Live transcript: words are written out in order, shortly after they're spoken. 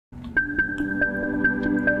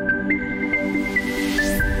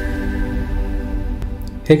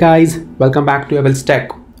Hey guys, welcome back to AwelsTech.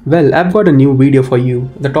 Well, I've got a new video for you.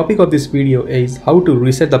 The topic of this video is how to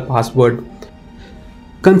reset the password.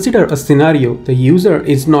 Consider a scenario: the user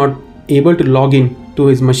is not able to log in to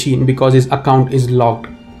his machine because his account is locked.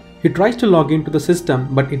 He tries to log into the system,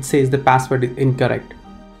 but it says the password is incorrect.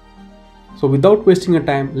 So without wasting your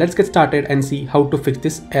time, let's get started and see how to fix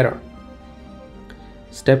this error.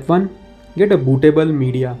 Step 1. Get a bootable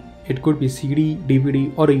media. It could be CD,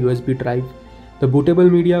 DVD or a USB drive. The bootable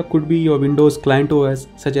media could be your Windows client OS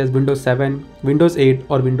such as Windows 7, Windows 8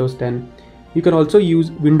 or Windows 10. You can also use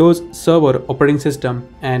Windows Server operating system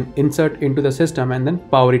and insert into the system and then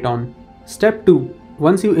power it on. Step 2.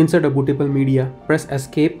 Once you insert a bootable media, press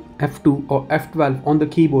Escape, F2 or F12 on the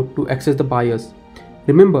keyboard to access the BIOS.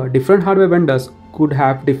 Remember, different hardware vendors could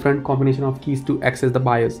have different combination of keys to access the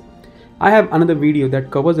BIOS. I have another video that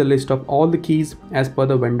covers a list of all the keys as per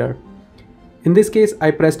the vendor. In this case,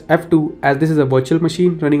 I pressed F2 as this is a virtual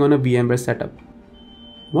machine running on a VMware setup.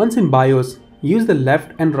 Once in BIOS, use the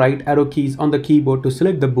left and right arrow keys on the keyboard to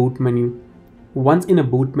select the boot menu. Once in a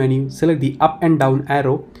boot menu, select the up and down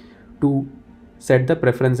arrow to set the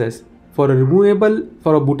preferences. For a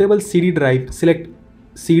bootable CD drive, select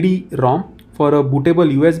CD-ROM. For a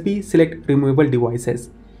bootable USB, select removable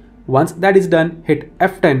devices. Once that is done, hit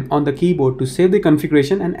F10 on the keyboard to save the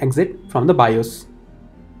configuration and exit from the BIOS.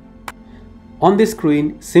 On this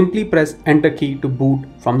screen, simply press Enter key to boot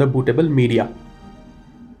from the bootable media.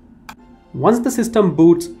 Once the system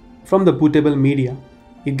boots from the bootable media,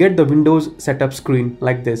 you get the Windows setup screen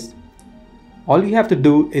like this. All you have to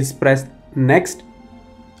do is press Next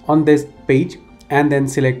on this page and then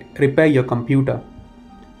select Repair your computer.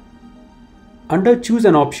 Under Choose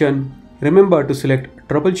an option, remember to select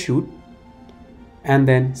Troubleshoot and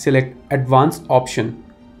then select Advanced option.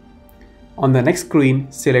 On the next screen,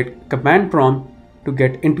 select Command Prompt to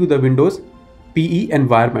get into the Windows PE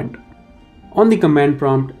environment. On the command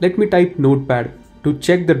prompt, let me type Notepad to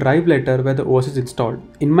check the drive letter where the OS is installed.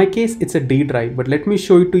 In my case, it's a D drive, but let me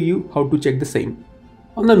show it to you how to check the same.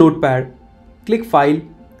 On the Notepad, click File,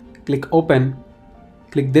 click Open,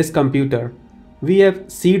 click this computer. We have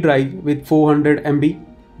C drive with 400 MB,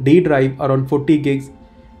 D drive around 40 gigs,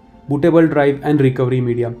 bootable drive and recovery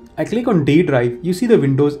media. I click on D drive, you see the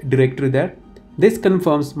Windows directory there. This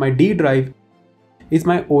confirms my D drive is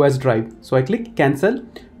my OS drive. So I click Cancel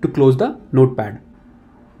to close the Notepad.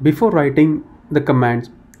 Before writing the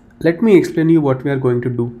commands, let me explain you what we are going to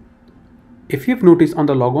do. If you've noticed on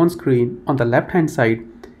the logon screen on the left hand side,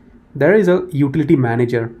 there is a utility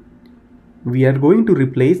manager. We are going to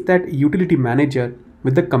replace that utility manager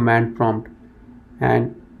with the command prompt,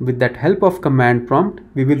 and with that help of command prompt,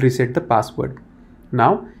 we will reset the password.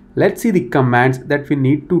 Now let's see the commands that we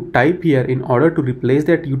need to type here in order to replace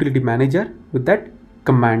that utility manager with that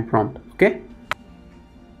command prompt. Okay.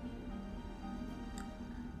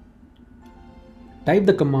 Type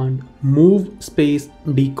the command move space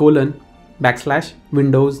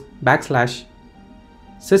d:\\Windows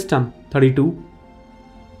system32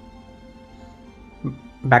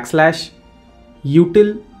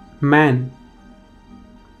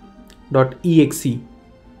 /utilman.exe.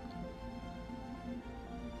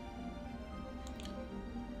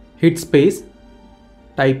 Hit space,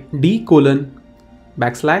 type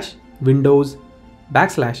d:\Windows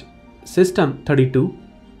system32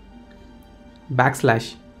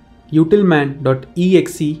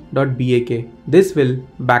 /utilman.exe.bak. This will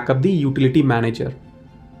back up the utility manager.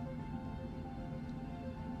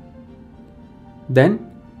 Then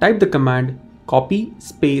type the command copy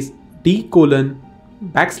space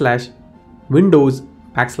d:\Windows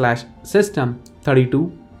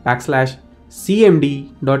system32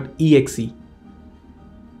 /cmd.exe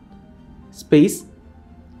space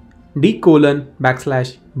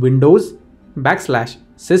d:\Windows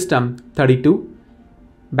system32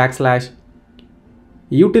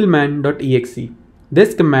 /utilman.exe.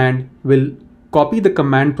 This command will copy the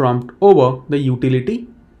command prompt over the utility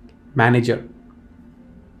manager.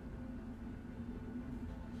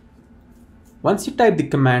 Once you type the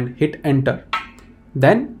command, hit enter.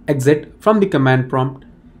 Then exit from the command prompt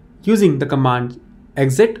using the command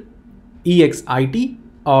exit exit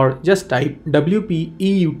or just type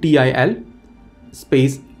wpeutil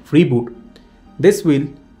space reboot. This will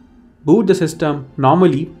boot the system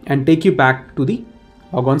normally and take you back to the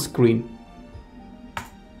logon screen.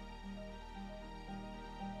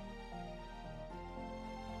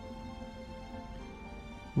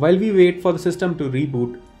 While we wait for the system to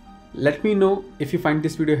reboot, let me know if you find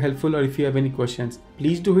this video helpful or if you have any questions.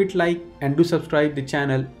 Please do hit like and do subscribe the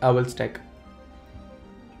channel AwelsTech.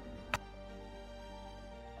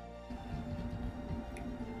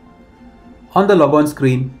 On the logon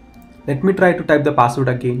screen, let me try to type the password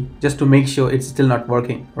again just to make sure it's still not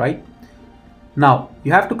working, right? Now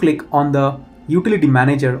you have to click on the utility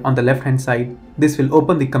manager on the left hand side. This will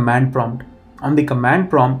open the command prompt. On the command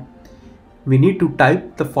prompt, we need to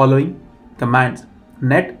type the following commands: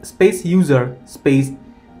 net space user space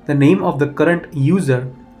the name of the current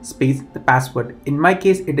user space the password. In my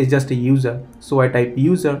case, it is just a user, so I type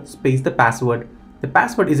user space the password. The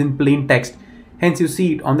password is in plain text, hence you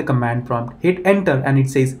see it on the command prompt. Hit enter and it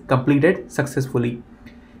says completed successfully.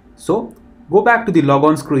 So go back to the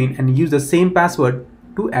logon screen and use the same password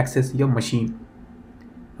to access your machine.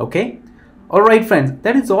 Okay? Alright friends,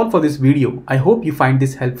 that is all for this video. I hope you find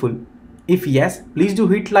this helpful. If yes, please do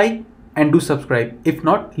hit like and do subscribe. If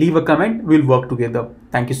not, leave a comment. We'll work together.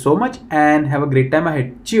 Thank you so much and have a great time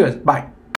ahead. Cheers. Bye.